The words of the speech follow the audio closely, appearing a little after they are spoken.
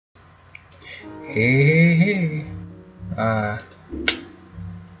Hey.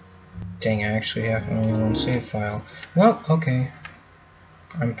 Dang, I actually have only one save file. Well, okay.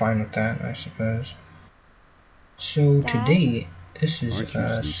 I'm fine with that, I suppose. So today, this is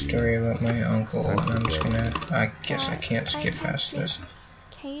a story about my uncle, and I'm just gonna, I guess I can't skip past this.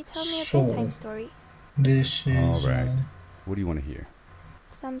 Can you tell me a bedtime story? This is, alright. What do you want to hear?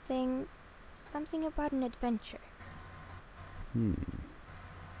 Something about an adventure.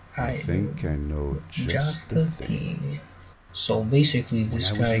 I think I know just the thing. So basically,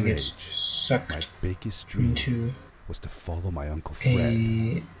 this guy your gets age, sucked my biggest dream into was to follow my Uncle Fred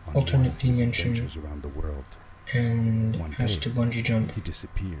a on alternate one of his dimension adventures around the world. and One has day, to bungee jump. He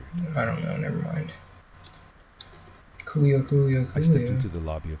disappeared. I don't know, never mind. Coolio. I stepped into the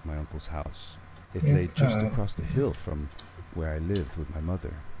lobby of my uncle's house. It lay just across the hill from where I lived with my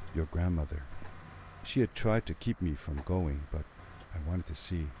mother, your grandmother. She had tried to keep me from going, but I wanted to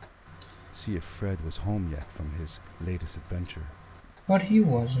see if Fred was home yet from his latest adventure. But he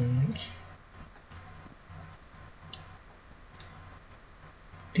wasn't.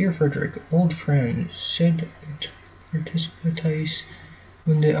 Dear Frederick, old friend, said participatis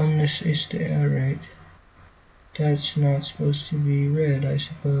when the omnis is right. That's not supposed to be read, I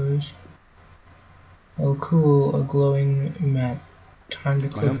suppose. Oh cool, a glowing map. Time to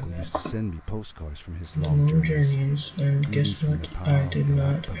click. My uncle used to send me postcards from his long journeys. And guess what? I did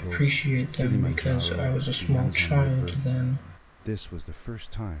not appreciate them because I was a small child then. This was the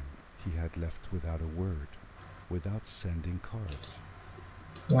first time he had left without a word, without sending cards.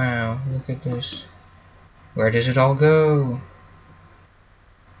 Wow, look at this. Where does it all go?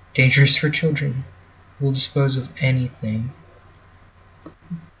 Dangerous for children. Will dispose of anything.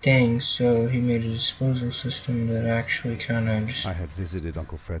 Dang, so he made a disposal system that actually kinda just I had visited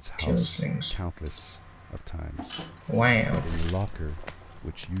Uncle Fred's house countless of times. Wow. But in the locker,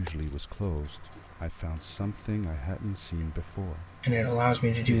 which usually was closed, I found something I hadn't seen before. And it allows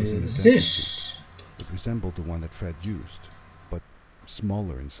me to do this. this. It resembled the one that Fred used, but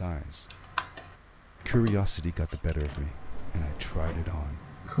smaller in size. Curiosity got the better of me, and I tried it on.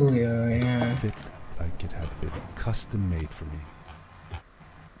 Coolio, yeah. It fit like it had been custom made for me.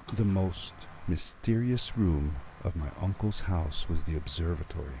 The most mysterious room of my uncle's house was the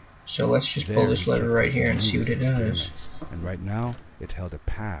observatory. So let's just pull this lever right here and see what it does. And right now, it held a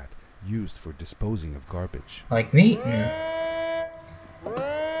pad used for disposing of garbage. Like me? Yeah.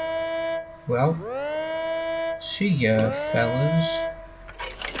 Well, see ya, fellas.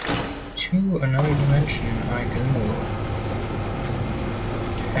 To another dimension I go.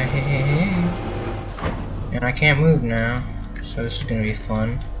 Hey. And I can't move now, so this is gonna be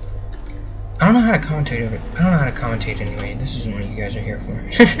fun. I don't know how to commentate over it. I don't know how to commentate anyway. This isn't what you guys are here for.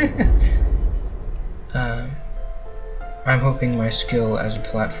 I'm hoping my skill as a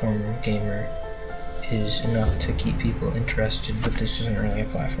platform gamer is enough to keep people interested, but this isn't really a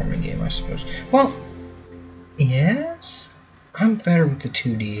platforming game, I suppose. Well, yes, I'm better with the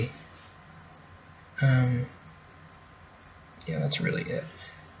 2D. Yeah, that's really it.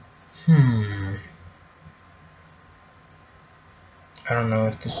 I don't know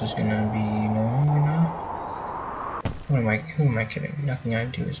if this is gonna be normal or not. Who am I kidding? Nothing I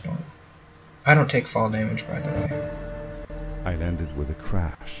do is normal. I don't take fall damage, by the way. I landed with a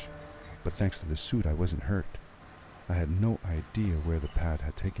crash, but thanks to the suit I wasn't hurt. I had no idea where the pad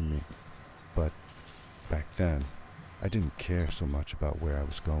had taken me, but back then I didn't care so much about where I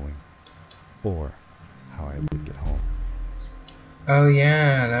was going, or how I would get home. Oh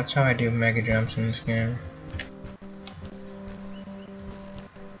yeah, that's how I do mega jumps in this game.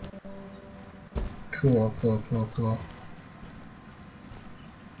 Cool.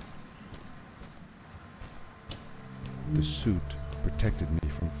 The suit protected me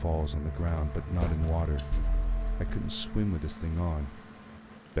from falls on the ground, but not in water. I couldn't swim with this thing on.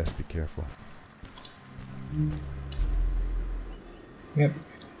 Best be careful. Yep.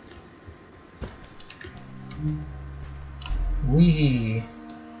 Wee.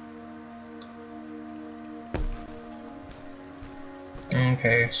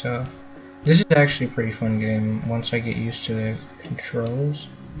 Okay, so this is actually a pretty fun game once I get used to the controls.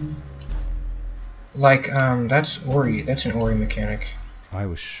 Like, that's Ori. That's an Ori mechanic. I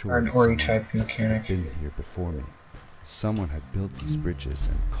was sure or an Ori type mechanic. Had been here before me. Someone had built these bridges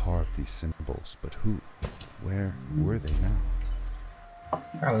and carved these symbols, but who? Where were they now?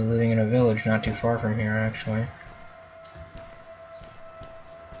 Probably living in a village not too far from here, actually.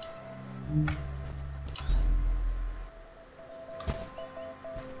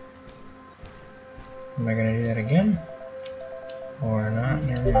 Am I gonna do that again? Or not?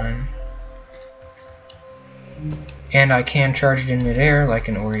 Never mind. And I can charge it in midair like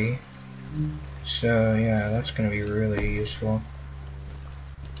an Ori So yeah, that's gonna be really useful.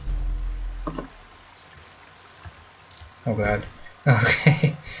 Oh god.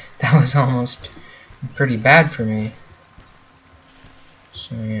 Okay, that was almost pretty bad for me.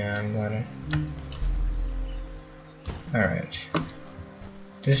 So yeah, I'm glad Alright.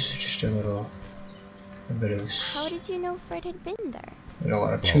 This is just a bit of... How did you know Fred had been there? A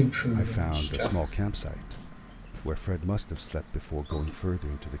lot of tube food. I found stuff. a small campsite where Fred must have slept before going further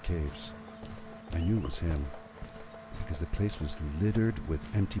into the caves. I knew it was him because the place was littered with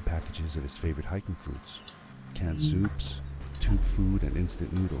empty packages of his favorite hiking foods. Canned soups, tube food, and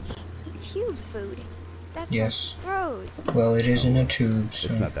instant noodles. Tube food? That's yes. gross. Well, it is in a tube, so...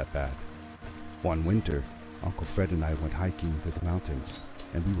 It's not that bad. One winter, Uncle Fred and I went hiking into the mountains,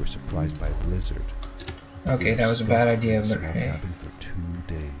 and we were surprised by a blizzard. Okay, that was a bad idea, but hey. Cabin for 2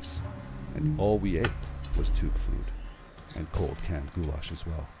 days, and all we ate was tube food, and cold canned goulash as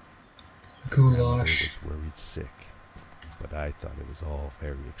well. Goulash. I was worried sick, but I thought it was all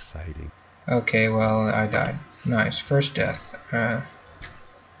very exciting. Okay, well, I died. Nice, first death.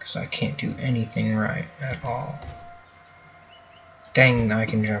 Because I can't do anything right at all. Dang, I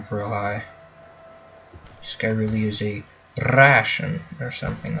can jump real high. This guy really is a ration or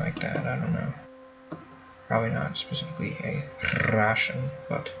something like that. I don't know. Probably not specifically a ration,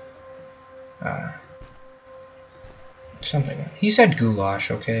 but something. He said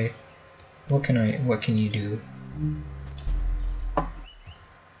goulash, okay? What can you do?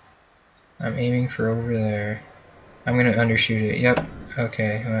 I'm aiming for over there. I'm gonna undershoot it. Yep.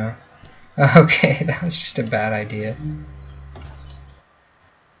 Okay, well. Okay, that was just a bad idea.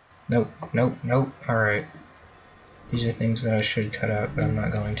 Nope, nope, nope. Alright. These are things that I should cut out, but I'm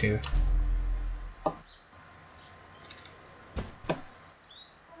not going to.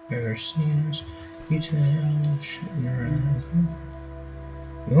 Ever seen us? We've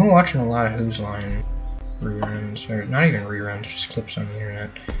been watching a lot of Who's Line reruns, or not even reruns, just clips on the internet.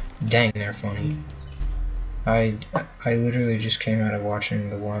 Dang, they're funny. I literally just came out of watching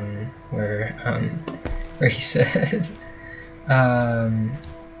the one where he said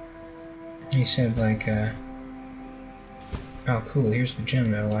like oh cool, here's the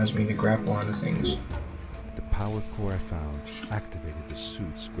gem that allows me to grapple onto things. The power core I found activated the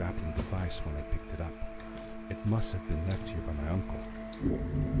suit's grappling device when I picked it up. It must have been left here by my uncle.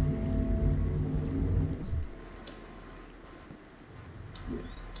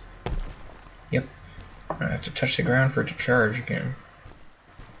 Yep. I have to touch the ground for it to charge again.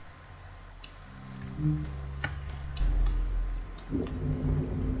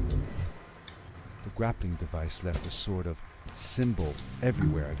 The grappling device left a sort of symbol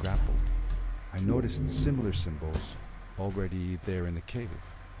everywhere I grappled. I noticed similar symbols already there in the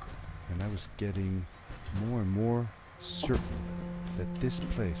cave, and I was getting more and more certain that this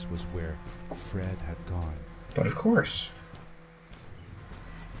place was where Fred had gone. But of course.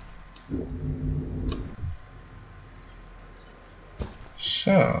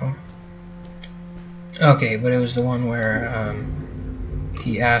 So, okay, but it was the one where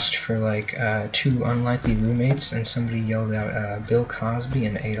he asked for like 2 unlikely roommates, and somebody yelled out Bill Cosby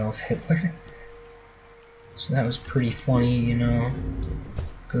and Adolf Hitler. So that was pretty funny, you know.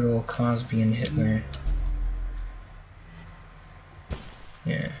 Good old Cosby and Hitler.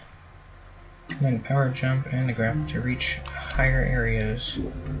 Yeah. Command power jump and the grapple to reach higher areas,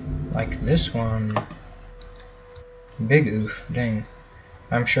 like this one. Big oof, dang.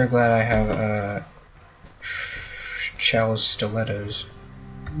 I'm sure glad I have Chell's stilettos.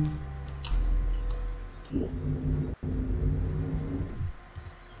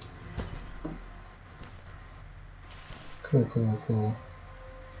 Cool, cool, cool.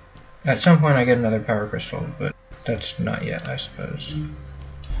 At some point I get another power crystal, but that's not yet, I suppose.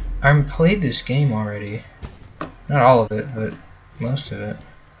 I played this game already. Not all of it, but most of it.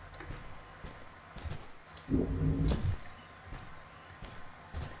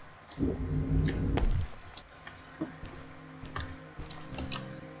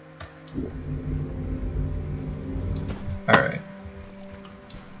 Alright.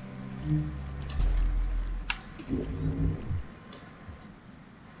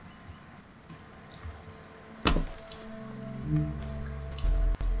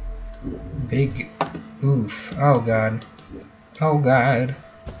 Big oof. Oh god. Oh god.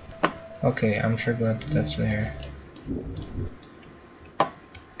 Okay, I'm sure glad that that's there.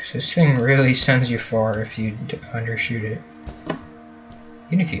 Because this thing really sends you far if you undershoot it.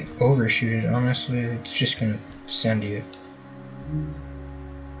 Even if you overshoot it, honestly, it's just gonna send you.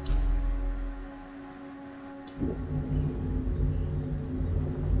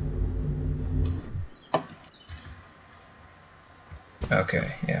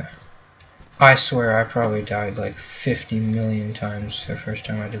 Okay, yeah. I swear I probably died like 50 million times the first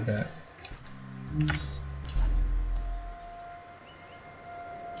time I did that.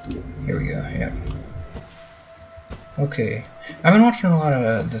 Here we go, yeah. Okay. I've been watching a lot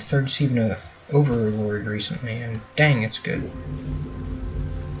of the third season of Overlord recently, and dang, it's good.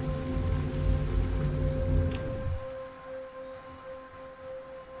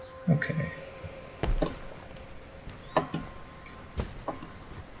 Okay.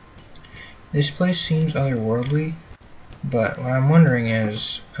 This place seems otherworldly, but what I'm wondering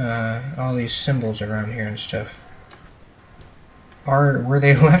is, all these symbols around here and stuff. Were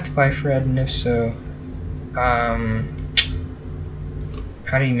they left by Fred, and if so, how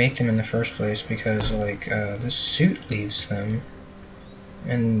do you make them in the first place? Because, like, this suit leaves them,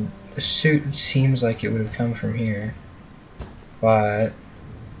 and the suit seems like it would have come from here, but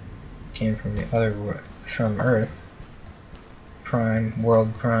came from the other world, from Earth, Prime,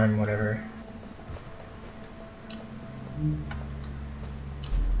 World Prime, whatever.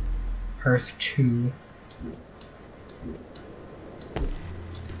 Earth 2.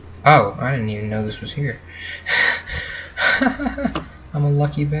 Oh, I didn't even know this was here. I'm a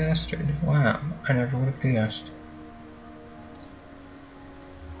lucky bastard. Wow, I never would have guessed.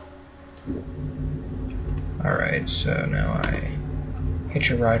 Alright, so now I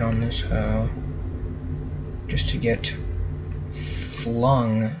hitch a ride on this hoe just to get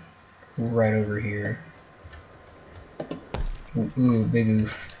flung right over here. Ooh, big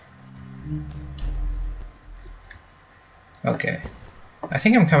oof. Okay. I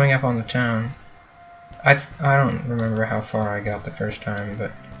think I'm coming up on the town. I don't remember how far I got the first time,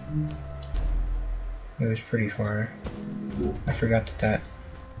 but it was pretty far. I forgot that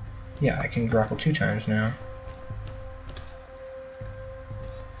yeah, I can grapple 2 times now.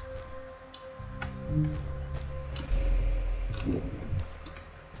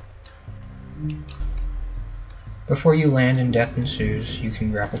 Before you land and death ensues, you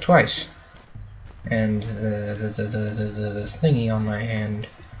can grapple twice. And the thingy on my hand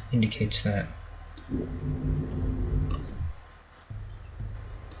indicates that.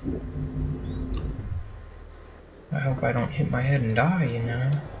 I hope I don't hit my head and die, you know?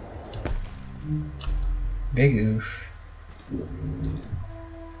 Big oof.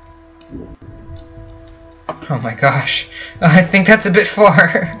 Oh my gosh. I think that's a bit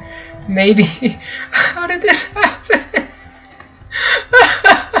far. Maybe. How did this happen?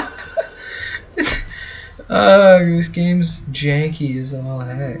 This game's janky as all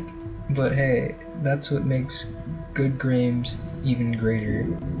heck. But hey, that's what makes good games even greater.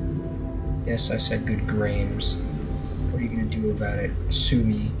 Yes, I said good games. What are you gonna do about it? Sue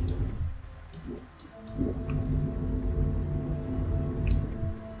me.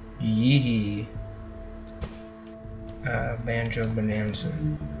 Yee. Banjo Bonanza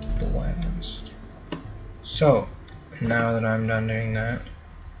Blast. So, now that I'm done doing that,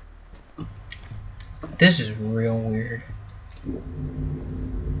 this is real weird. I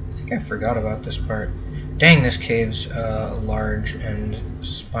think I forgot about this part. Dang, this cave's large and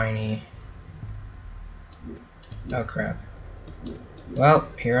spiny. Oh crap. Well,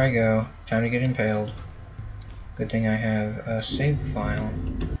 here I go. Time to get impaled. Good thing I have a save file.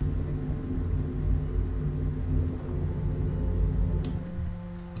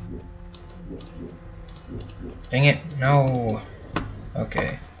 Dang it, no!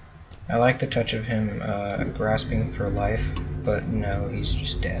 Okay. I like the touch of him grasping for life, but no, he's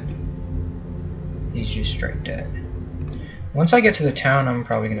just dead. He's just straight dead. Once I get to the town, I'm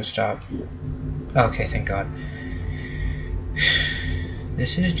probably gonna stop. Okay, thank God.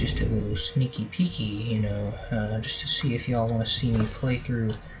 This is just a little sneaky peeky, you know, just to see if y'all want to see me play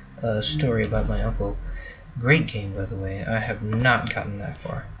through a story about my uncle. Great game, by the way. I have not gotten that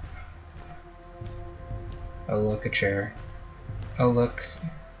far. Oh look, a chair. Oh look.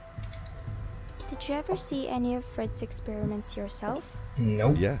 Did you ever see any of Fred's experiments yourself?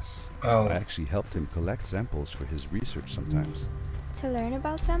 Nope. Yes. Oh. I actually helped him collect samples for his research sometimes. To learn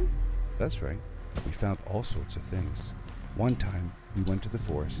about them? That's right. We found all sorts of things. One time, we went to the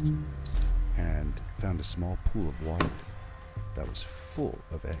forest and found a small pool of water that was full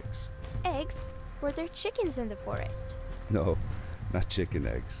of eggs. Eggs? Were there chickens in the forest? No, not chicken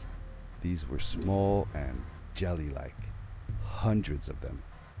eggs. These were small and jelly-like. Hundreds of them.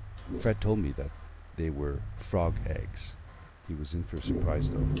 Fred told me that they were frog eggs. He was in for a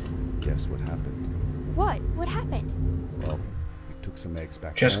surprise though. Guess what happened? What? What happened? Well, we took some eggs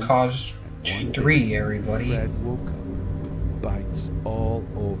back Just home, caused and one 3, day, everybody. Fred woke up with bites all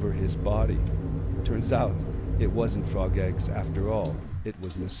over his body. Turns out, it wasn't frog eggs after all. It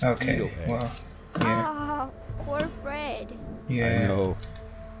was mosquito Okay, well, eggs. yeah. Ah, poor Fred. Yeah. I know.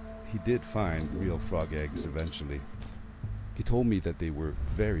 he did find real frog eggs eventually. He told me that they were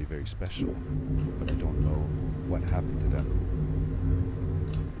very, very special, but I don't know what happened to them.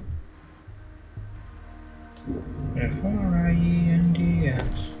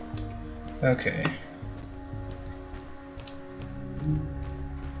 F-R-I-E-N-D-S. Okay.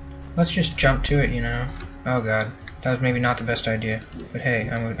 Let's just jump to it, you know. Oh god, that was maybe not the best idea. But hey,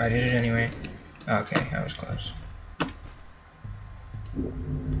 I did it anyway. Okay, I was close.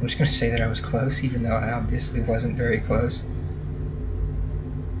 I'm just gonna say that I was close, even though I obviously wasn't very close.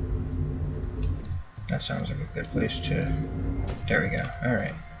 That sounds like a good place to... There we go,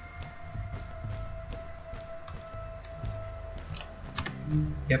 alright.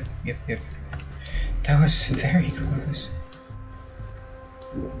 Yep. That was very close.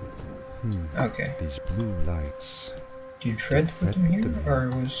 Okay. These blue lights. Did Fred put them here, or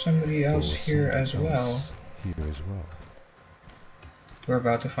was somebody else here as well? Here as well. We're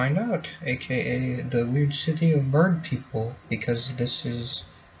about to find out, aka the weird city of bird people, because this is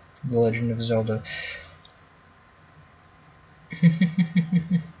The Legend of Zelda.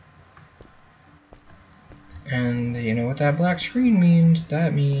 And you know what that black screen means?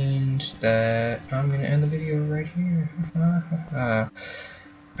 That means that I'm gonna end the video right here.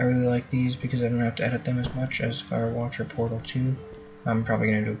 I really like these because I don't have to edit them as much as Firewatch or Portal 2. I'm probably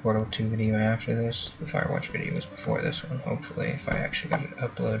gonna do a Portal 2 video after this. The Firewatch video was before this one, hopefully, if I actually got it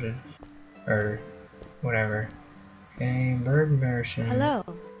uploaded. Or whatever. Okay, bird person. Hello,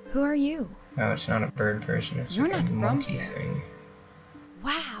 who are you? Oh, it's not a bird person, it's You're like not a from monkey here. thing.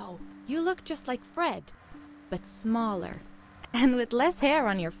 Wow, you look just like Fred, but smaller, and with less hair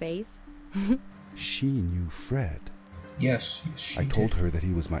on your face. She knew Fred. Yes, she I told did. her that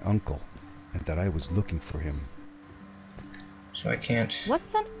he was my uncle, and that I was looking for him. So I can't...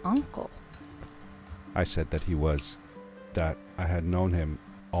 What's an uncle? I said that he was, that I had known him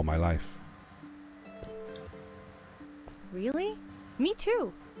all my life. Really? Me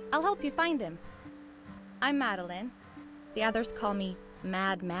too. I'll help you find him. I'm Madeline. The others call me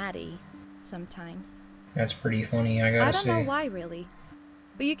Mad Maddie sometimes. That's pretty funny, I I gotta don't say. know why really,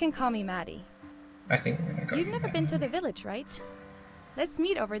 but you can call me Maddie. I think we're gonna go. You've never been to the village, right? Let's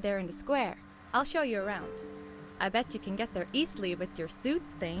meet over there in the square. I'll show you around. I bet you can get there easily with your suit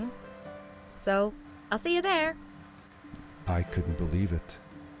thing. So, I'll see you there. I couldn't believe it.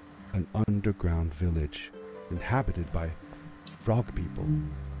 An underground village, inhabited by frog people,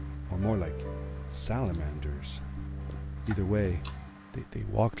 or more like salamanders. Either way, they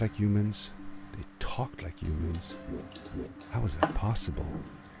walked like humans, they talked like humans. How is that possible?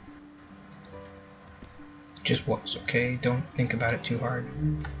 Just was, okay? Don't think about it too hard.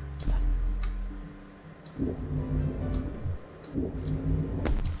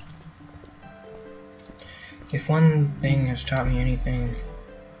 If one thing has taught me anything,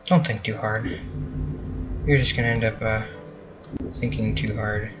 don't think too hard. You're just gonna end up thinking too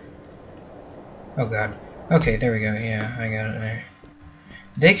hard. Oh god. Okay, there we go. Yeah, I got it there.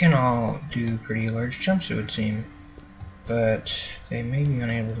 They can all do pretty large jumps, it would seem. But they may be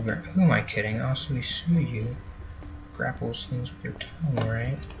unable to grab. Who am I kidding? Asuisuyu grapples things with your tongue,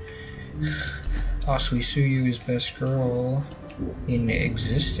 right? Asuisuyu is best girl in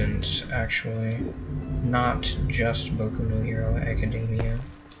existence, actually. Not just Boku no Hero Academia.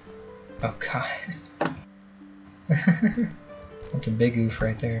 Oh god. That's a big oof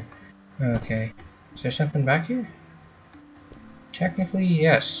right there. Okay. Is there something back here? Technically,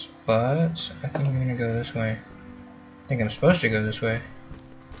 yes, but I think I'm gonna go this way. I think I'm supposed to go this way.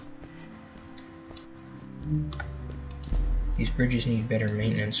 These bridges need better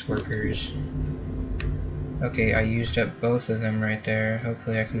maintenance workers. Okay, I used up both of them right there.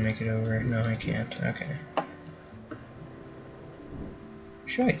 Hopefully I can make it over. No, I can't. Okay.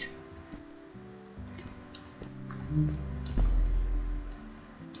 Shite.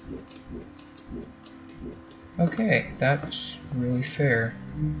 Okay, that's really fair.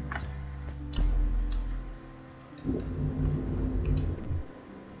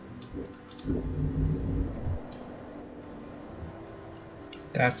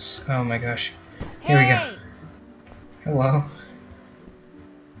 That's, oh my gosh. Here we go. Hello.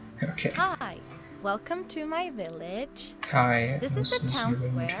 Okay. Hi, welcome to my village. Hi. This is the town your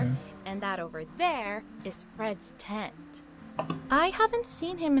square, intro. and that over there is Fred's tent. I haven't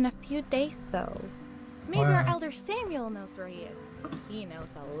seen him in a few days though. Maybe our Wow. elder Samuel knows where he is. He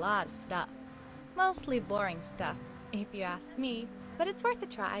knows a lot of stuff. Mostly boring stuff, if you ask me, but it's worth a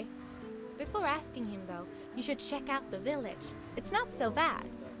try. Before asking him though, you should check out the village. It's not so bad,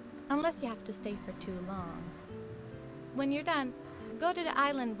 unless you have to stay for too long. When you're done, go to the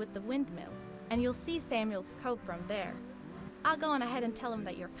island with the windmill, and you'll see Samuel's cove from there. I'll go on ahead and tell him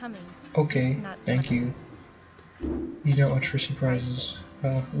that you're coming. Okay, He's not thank gonna- you. You don't watch for surprises.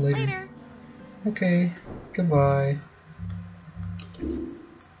 Later. Later. Okay, goodbye.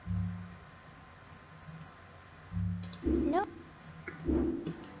 No.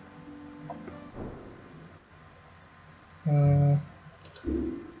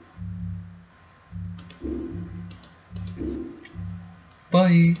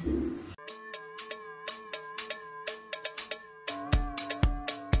 Bye.